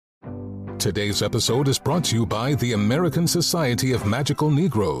Today's episode is brought to you by the American Society of Magical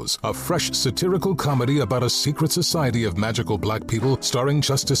Negroes, a fresh satirical comedy about a secret society of magical black people starring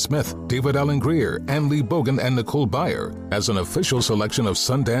Justice Smith, David Allen Greer, Ann Lee Bogan, and Nicole Byer. As an official selection of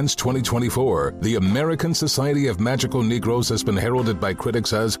Sundance 2024, the American Society of Magical Negroes has been heralded by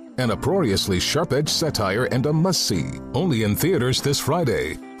critics as an uproariously sharp-edged satire and a must-see. Only in theaters this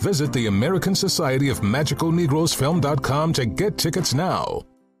Friday. Visit the American Society of Magical Negroes Film.com to get tickets now.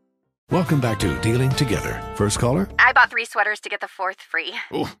 Welcome back to Dealing Together. First caller? I bought 3 sweaters to get the 4th free.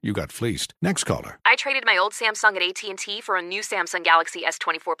 Oh, you got fleeced. Next caller? I traded my old Samsung at AT&T for a new Samsung Galaxy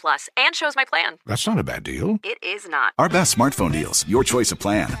S24 Plus and chose my plan. That's not a bad deal. It is not. Our best smartphone deals. Your choice of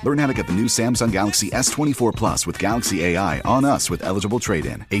plan. Learn how to get the new Samsung Galaxy S24 Plus with Galaxy AI on us with eligible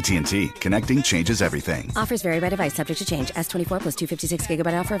trade-in. AT&T. Connecting changes everything. Offers vary by device. Subject to change. S24 plus 256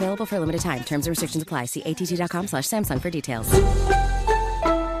 gigabyte offer available for a limited time. Terms and restrictions apply. See att.com/Samsung for details.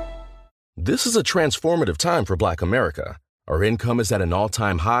 This is a transformative time for Black America. Our income is at an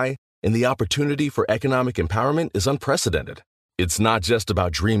all-time high, and the opportunity for economic empowerment is unprecedented. It's not just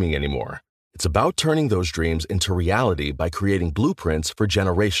about dreaming anymore. It's about turning those dreams into reality by creating blueprints for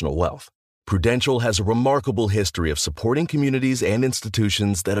generational wealth. Prudential has a remarkable history of supporting communities and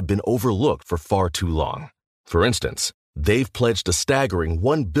institutions that have been overlooked for far too long. For instance, they've pledged a staggering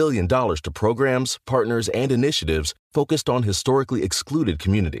 $1 billion to programs, partners, and initiatives focused on historically excluded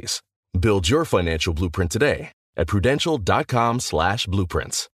communities. Build your financial blueprint today at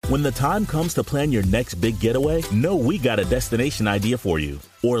prudential.com/blueprints. When the time comes to plan your next big getaway, know we got a destination idea for you.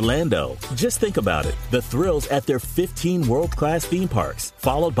 Orlando. Just think about it. The thrills at their 15 world-class theme parks,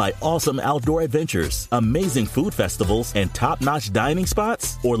 followed by awesome outdoor adventures, amazing food festivals, and top-notch dining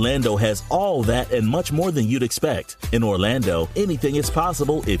spots. Orlando has all that and much more than you'd expect. In Orlando, anything is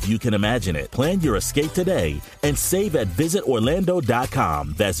possible if you can imagine it. Plan your escape today and save at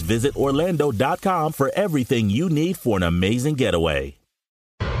visitorlando.com. That's visitorlando.com for everything you need for an amazing getaway.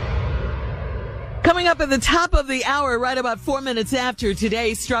 Coming up at the top of the hour, right about 4 minutes after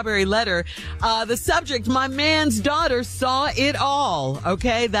today's Strawberry Letter, the subject, my man's daughter saw it all.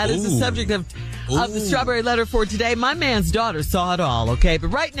 Okay, that is the subject of the Strawberry Letter for today. My man's daughter saw it all. Okay, but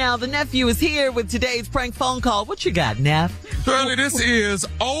right now the nephew is here with today's prank phone call. What you got, Neff? Shirley, this is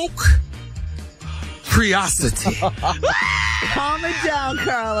Oaktreeocity. Calm it down,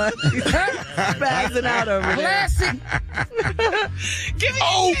 Carla. She's spazzing out over there. Classic. Give me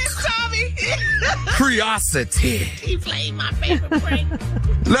a kiss, Tommy. Oaktreeocity. He played my favorite prank.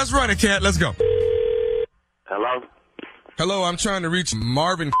 Let's run it, cat. Let's go. Hello? Hello, I'm trying to reach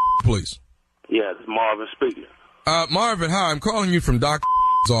Marvin, please. Yeah, it's Marvin speaking. Marvin, hi. I'm calling you from Doc's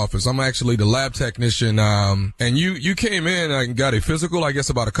office. I'm actually the lab technician. And you came in and got a physical, I guess,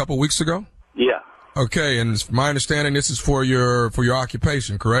 about a couple weeks ago? Yeah. Okay, and it's my understanding this is for your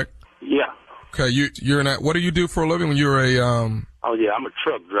occupation, correct? Yeah. Okay, you're in that. What do you do for a living when you're a Oh yeah, I'm a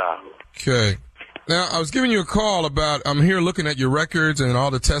truck driver. Okay. Now I was giving you a call about. I'm here looking at your records and all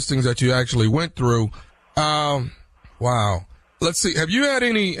the testings that you actually went through. Wow. Let's see. Have you had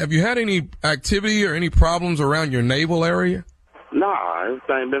any activity or any problems around your navel area? Nah,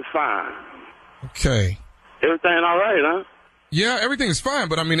 everything been fine. Okay. Everything all right, huh? Yeah, everything's fine,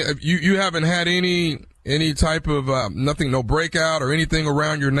 but I mean, you haven't had any type of nothing, no breakout or anything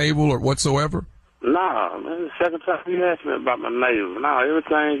around your navel or whatsoever? Nah, man, the second time you asked me about my navel. Nah,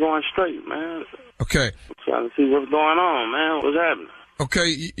 everything's going straight, man. Okay. I'm trying to see what's going on, man. What's happening?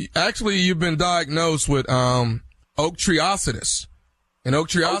 Okay, actually, you've been diagnosed with Oaktreeocity. And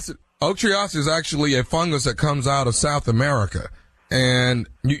Oaktreeocity is actually a fungus that comes out of South America. And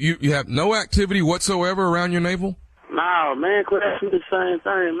you have no activity whatsoever around your navel? Nah, man, quit asking me the same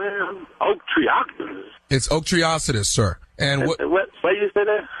thing, man. Oaktreeocity. It's Oaktreeocity, sir. And what you say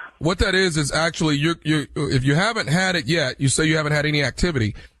that? What that is actually you if you haven't had it yet, you say you haven't had any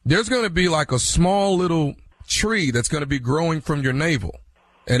activity, there's going to be like a small little tree that's going to be growing from your navel.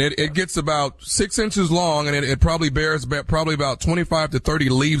 And it gets about 6 inches long, and it probably bears probably about 25 to 30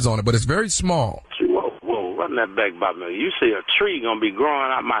 leaves on it, but it's very small. Whoa, run that back by me. You see a tree going to be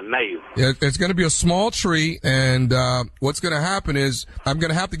growing out my navel. Yeah, it's going to be a small tree, and what's going to happen is I'm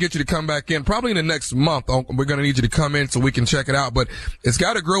going to have to get you to come back in probably in the next month. We're going to need you to come in so we can check it out, but it's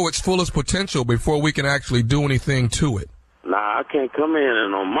got to grow its fullest potential before we can actually do anything to it. Nah, I can't come in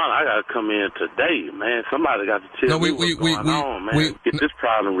no month. I got to come in today, man. Somebody got to tell me what's going on, man. Get this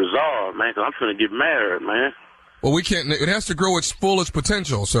problem resolved, man, because I'm finna get married, man. Well, we can't. It has to grow its fullest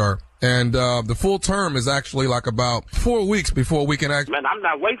potential, sir. And the full term is actually like about 4 weeks before we can actually. Man, I'm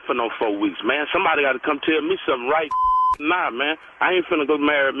not waiting for no 4 weeks, man. Somebody got to come tell me something right now, man. I ain't finna go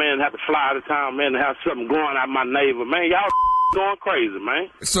married, man, and have to fly out of town, man, and have something growing out my navel, man. Y'all going crazy, man.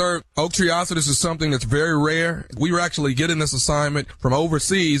 Sir, Oaktreeocity is something that's very rare. We were actually getting this assignment from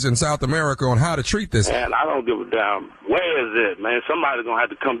overseas in South America on how to treat this. Man, I don't give a damn. Where is it, man? Somebody's going to have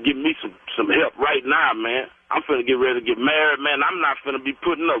to come give me some help right now, man. I'm finna get ready to get married, man. I'm not finna be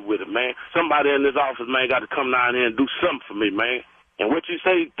putting up with it, man. Somebody in this office, man, got to come down here and do something for me, man. And what you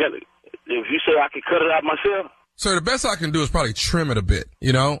say, if you say I can cut it out myself? Sir, the best I can do is probably trim it a bit,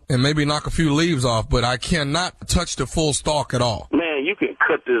 and maybe knock a few leaves off, but I cannot touch the full stalk at all. Man, you can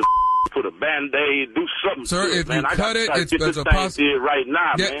cut this, put a Band-Aid, do something. Sir, to if man. you cut it, there's a possibility right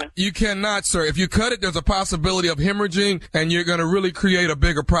now, man. You cannot, sir. If you cut it, there's a possibility of hemorrhaging, and you're going to really create a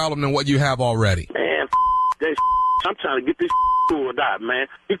bigger problem than what you have already. Man, that I'm trying to get this pulled out, man.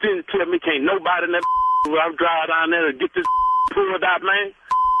 You didn't tell me can't nobody in that I'm driving down there to get this pulled out, man.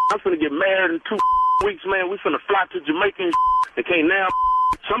 I'm finna get married in 2 weeks, man. We finna fly to Jamaica and can't now.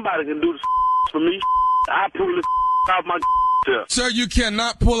 Somebody can do this for me. I pull this out my Sir, you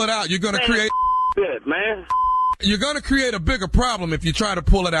cannot pull it out. You're going to create that, man. You're going to create a bigger problem if you try to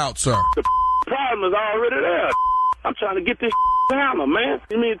pull it out, sir. The problem is already there. I'm trying to get this down, man.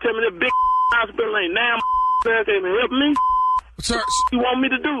 You mean to tell me that big hospital ain't now there can help me? Sir, you want me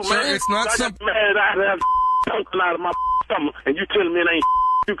to do, sir, man? it's not something. I have something out of my stomach, and you telling me it ain't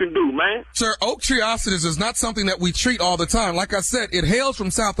you can do, man. Sir, Oaktreeocity is not something that we treat all the time. Like I said, it hails from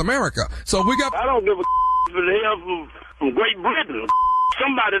South America. So we got. I don't give a for the help from Great Britain.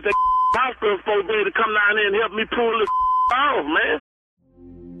 Somebody at the hospital folks there to come down there and help me pull this off, man.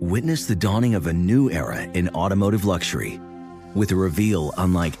 Witness the dawning of a new era in automotive luxury with a reveal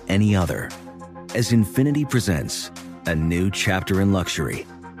unlike any other as Infiniti presents a new chapter in luxury,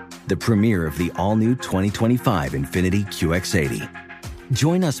 the premiere of the all-new 2025 Infiniti QX80.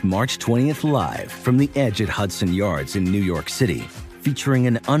 Join us March 20th live from the Edge at Hudson Yards in New York City, featuring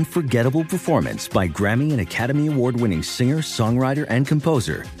an unforgettable performance by Grammy and Academy Award-winning singer, songwriter, and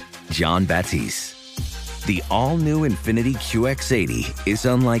composer, Jon Batiste. The all-new Infiniti QX80 is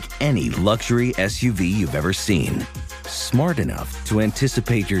unlike any luxury SUV you've ever seen. Smart enough to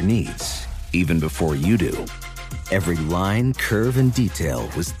anticipate your needs, even before you do. Every line, curve, and detail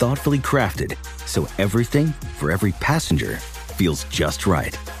was thoughtfully crafted, so everything for every passenger feels just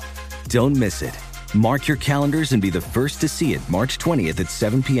right. Don't miss it. Mark your calendars and be the first to see it March 20th at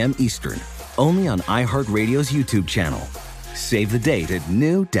 7 p.m. Eastern, only on iHeartRadio's YouTube channel. Save the date at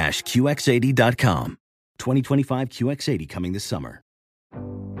new-QX80.com. 2025 QX80 coming this summer.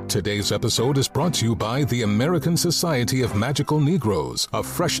 Today's episode is brought to you by the American Society of Magical Negroes, a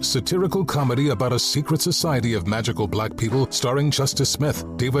fresh satirical comedy about a secret society of magical black people starring Justice Smith,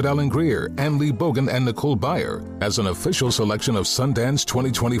 David Allen Greer, Ann Lee Bogan, and Nicole Byer. As an official selection of Sundance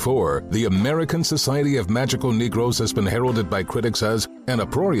 2024, the American Society of Magical Negroes has been heralded by critics as an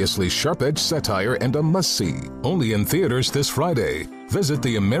uproariously sharp-edged satire and a must-see. Only in theaters this Friday. Visit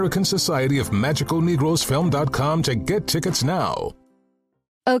the American Society of Magical Negroes Film.com to get tickets now.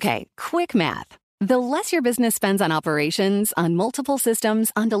 Okay, quick math. The less your business spends on operations, on multiple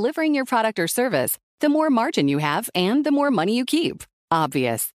systems, on delivering your product or service, the more margin you have and the more money you keep.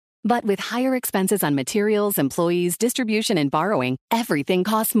 Obvious. But with higher expenses on materials, employees, distribution, and borrowing, everything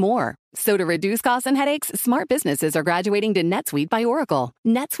costs more. So to reduce costs and headaches, smart businesses are graduating to NetSuite by Oracle.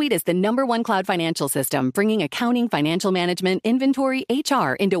 NetSuite is the #1 cloud financial system, bringing accounting, financial management, inventory,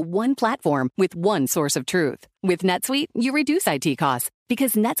 HR into one platform with one source of truth. With NetSuite, you reduce IT costs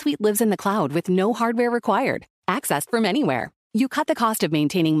because NetSuite lives in the cloud with no hardware required, accessed from anywhere. You cut the cost of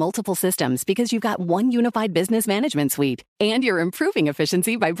maintaining multiple systems because you've got one unified business management suite. And you're improving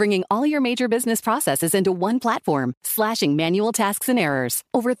efficiency by bringing all your major business processes into one platform, slashing manual tasks and errors.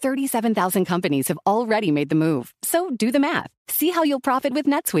 Over 37,000 companies have already made the move. So do the math. See how you'll profit with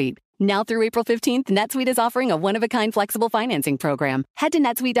NetSuite. Now through April 15th, NetSuite is offering a one-of-a-kind flexible financing program. Head to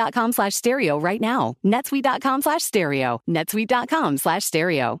netsuite.com/stereo right now. netsuite.com/stereo.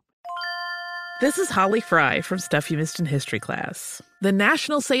 netsuite.com/stereo. This is Holly Fry from Stuff You Missed in History class. The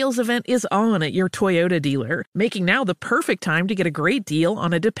national sales event is on at your Toyota dealer, making now the perfect time to get a great deal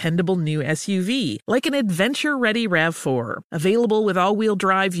on a dependable new SUV, like an adventure-ready RAV4. Available with all-wheel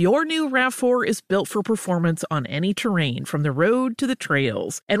drive, your new RAV4 is built for performance on any terrain, from the road to the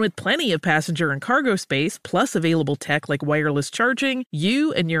trails. And with plenty of passenger and cargo space, plus available tech like wireless charging,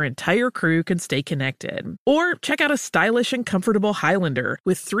 you and your entire crew can stay connected. Or check out a stylish and comfortable Highlander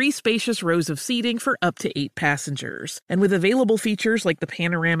with 3 spacious rows of seating for up to 8 passengers. And with available features features like the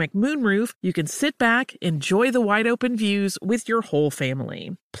panoramic moonroof, you can sit back, enjoy the wide open views with your whole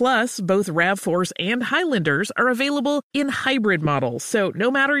family. Plus, both RAV4s and Highlanders are available in hybrid models, so no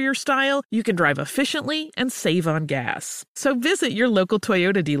matter your style, you can drive efficiently and save on gas. So visit your local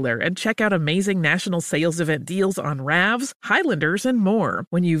Toyota dealer and check out amazing national sales event deals on RAVs, Highlanders, and more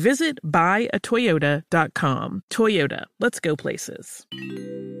when you visit buyatoyota.com. Toyota, let's go places.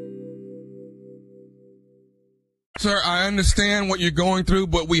 Sir, I understand what you're going through,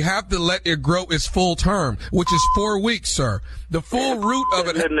 but we have to let it grow its full term, which is 4 weeks, sir. The full root of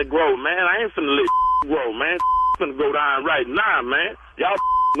it. Letting it grow, man. I ain't finna let it grow, man. Finna go down right now, man. Y'all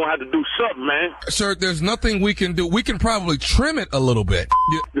gonna have to do something, man. Sir, there's nothing we can do. We can probably trim it a little bit.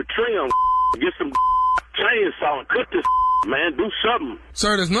 The trim, get some chainsaw and cut this, man. Do something.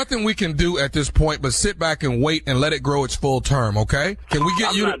 Sir, there's nothing we can do at this point but sit back and wait and let it grow its full term, okay? Can we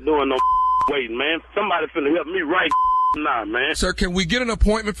get I'm not doing no waiting, man. Somebody finna help me right now, man. Sir, can we get an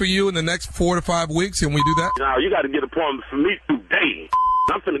appointment for you in the next 4 to 5 weeks? Can we do that? No, you got to get an appointment for me today.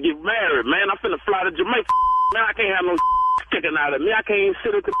 I'm finna get married, man. I'm finna fly to Jamaica. Man, I can't have no sticking out of me. I can't even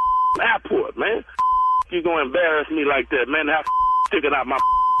sit at the airport, man. You gonna embarrass me like that, man, to have sticking out my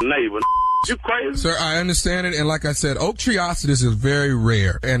neighbor. You crazy? Sir, I understand it, and like I said, Oaktreeocity is very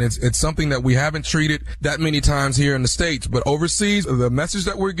rare, and it's something that we haven't treated that many times here in the States. But overseas, the message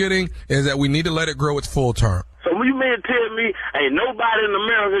that we're getting is that we need to let it grow its full term. So when you mean tell me ain't nobody in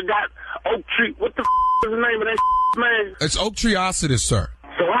America got Oak Tree, what the is the name of that man? It's Oaktreeocity, sir.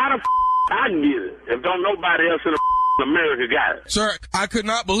 So how the I can get it if don't nobody else in America got it? Sir, I could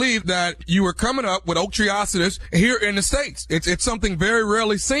not believe that you were coming up with Oaktreeocity here in the States. It's something very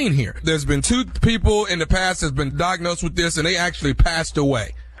rarely seen here. There's been 2 people in the past that's been diagnosed with this, and they actually passed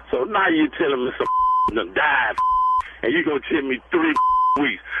away. So now you telling me some done died, and you gonna tell me 3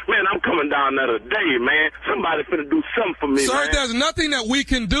 weeks. Man, I'm coming down there today, man. Somebody finna do something for me, Sir, man. there's nothing that we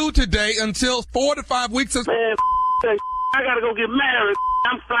can do today until 4 to 5 weeks. Man, I gotta go get married.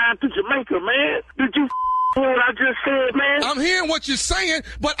 I'm flying to Jamaica, man. Did you hear what I just said, man? I'm hearing what you're saying,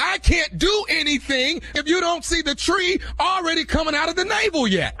 but I can't do anything if you don't see the tree already coming out of the navel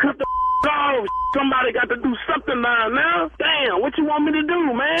yet. Cut the off. Somebody got to do something now. Damn, what you want me to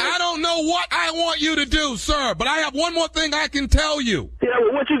do, man? I don't know what I want you to do, sir, but I have one more thing I can tell you. Yeah,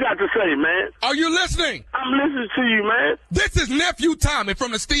 well, what you got to say, man? Are you listening? I'm listening to you, man. This is Nephew Tommy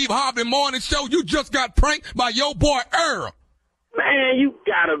from the Steve Harvey Morning Show. You just got pranked by your boy Earl. Man, you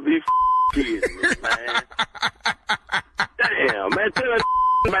gotta be kidding me, man. Damn, man, tell that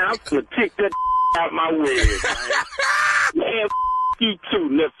man, I'm gonna kick that out my wig, man. Man, you too,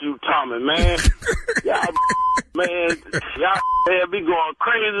 Nephew Tommy, man. Y'all be going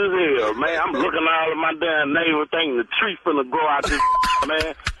crazy as hell, man. I'm looking all of my damn neighbor thinking the tree finna grow out this,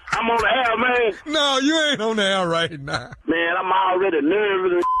 man. I'm on the air, man. No, you ain't on the air right now. Man, I'm already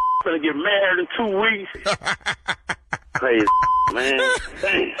nervous and finna get married in 2 weeks. Crazy, man.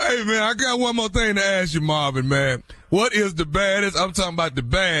 Dang. Hey, man, I got one more thing to ask you, Marvin, man. What is the baddest, I'm talking about the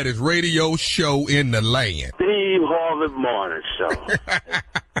baddest radio show in the land? Steve Harvey Morning Show.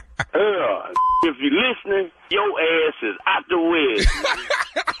 If you're listening, your ass is out the way.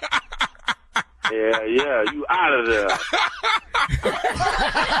 Yeah, you out of there.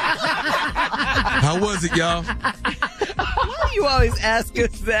 How was it, y'all? Why do you always ask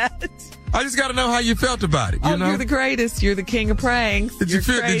us that? I just got to know how you felt about it. You know? You're the greatest. You're the king of pranks. Did you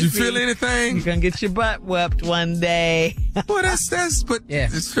feel anything? You're gonna get your butt whooped one day. Well,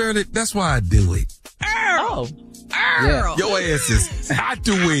 it's fairly. That's why I do it. Earl. Yeah. Your ass is out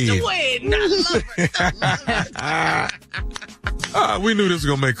the way. We knew this was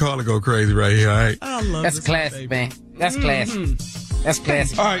gonna make Carla go crazy right here. All right. That's classic, man. That's classic. That's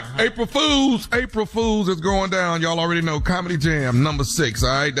classic. All right, April Fools is going down. Y'all already know. Comedy Jam, number 6, all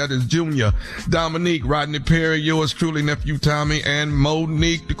right? That is Junior, Dominique, Rodney Perry, yours truly, Nephew Tommy, and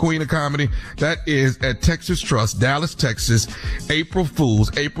Monique, the queen of comedy. That is at Texas Trust, Dallas, Texas. April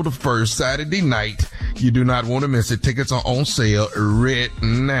Fools, April the 1st, Saturday night. You do not want to miss it. Tickets are on sale right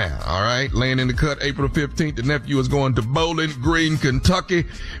now, all right? Laying in the cut, April the 15th, the nephew is going to Bowling Green, Kentucky.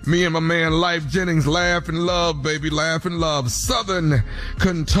 Me and my man, Life Jennings, laugh and love, baby, laugh and love. Southern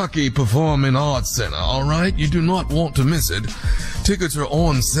Kentucky Performing Arts Center, all right? You do not want to miss it. Tickets are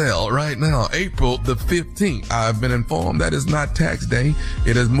on sale right now, April the 15th. I've been informed that is not tax day.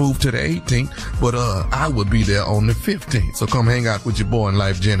 It has moved to the 18th, but I will be there on the 15th. So come hang out with your boy in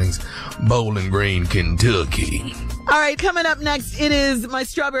Life Jennings, Bowling Green, Kentucky. All right, coming up next, it is my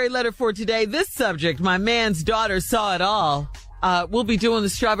strawberry letter for today. This subject, my man's daughter saw it all. We'll be doing the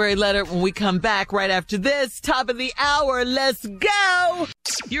strawberry letter when we come back right after this. Top of the hour. Let's go.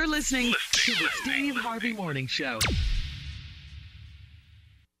 You're listening to the Steve Harvey Morning Show.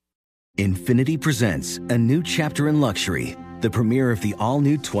 Infinity presents a new chapter in luxury, the premiere of the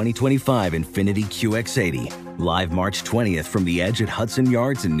all-new 2025 Infinity QX80, live March 20th from the Edge at Hudson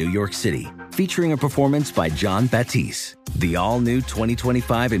Yards in New York City, featuring a performance by John Batiste. The all-new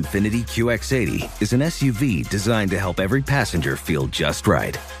 2025 Infinity QX80 is an SUV designed to help every passenger feel just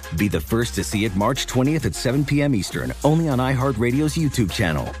right. Be the first to see it March 20th at 7 p.m. Eastern, only on iHeartRadio's YouTube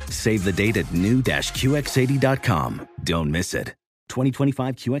channel. Save the date at new-QX80.com. Don't miss it.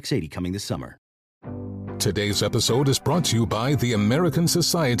 2025 QX80 coming this summer. Today's episode is brought to you by the American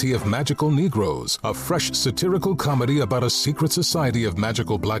Society of Magical Negroes, a fresh satirical comedy about a secret society of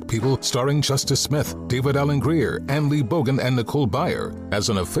magical black people starring Justice Smith, David Allen Greer, Ann Lee Bogan, and Nicole Byer. As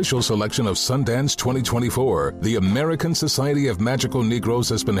an official selection of Sundance 2024, the American Society of Magical Negroes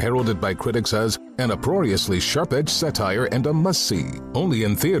has been heralded by critics as an uproariously sharp-edged satire and a must-see. Only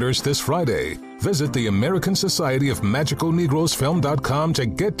in theaters this Friday. Visit the American Society of Magical Negroes Film.com to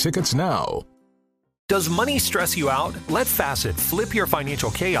get tickets now. Does money stress you out? Let Facet flip your financial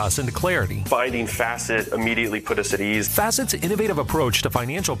chaos into clarity. Finding Facet immediately put us at ease. Facet's innovative approach to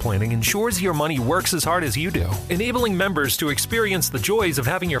financial planning ensures your money works as hard as you do, enabling members to experience the joys of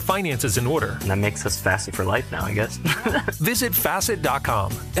having your finances in order. And that makes us Facet for life now, I guess. Visit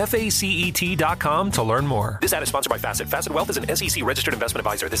Facet.com, FACET.com to learn more. This ad is sponsored by Facet. Facet Wealth is an SEC registered investment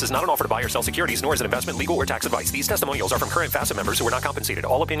advisor. This is not an offer to buy or sell securities, nor is it investment, legal, or tax advice. These testimonials are from current Facet members who are not compensated.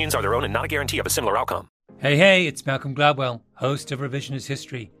 All opinions are their own and not a guarantee of a similar outcome. Hey, it's Malcolm Gladwell, host of Revisionist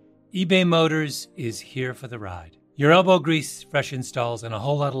History. eBay Motors is here for the ride. Your elbow grease, fresh installs, and a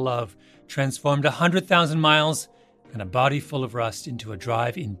whole lot of love transformed 100,000 miles and a body full of rust into a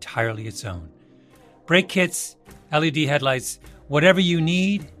drive entirely its own. Brake kits, LED headlights, whatever you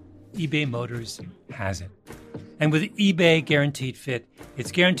need, eBay Motors has it. And with eBay Guaranteed Fit,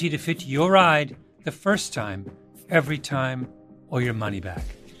 it's guaranteed to fit your ride the first time, every time, or your money back.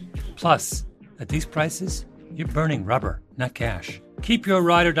 Plus, at these prices, you're burning rubber, not cash. Keep your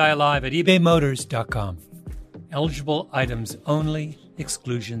ride or die alive at ebaymotors.com. Eligible items only.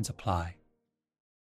 Exclusions apply.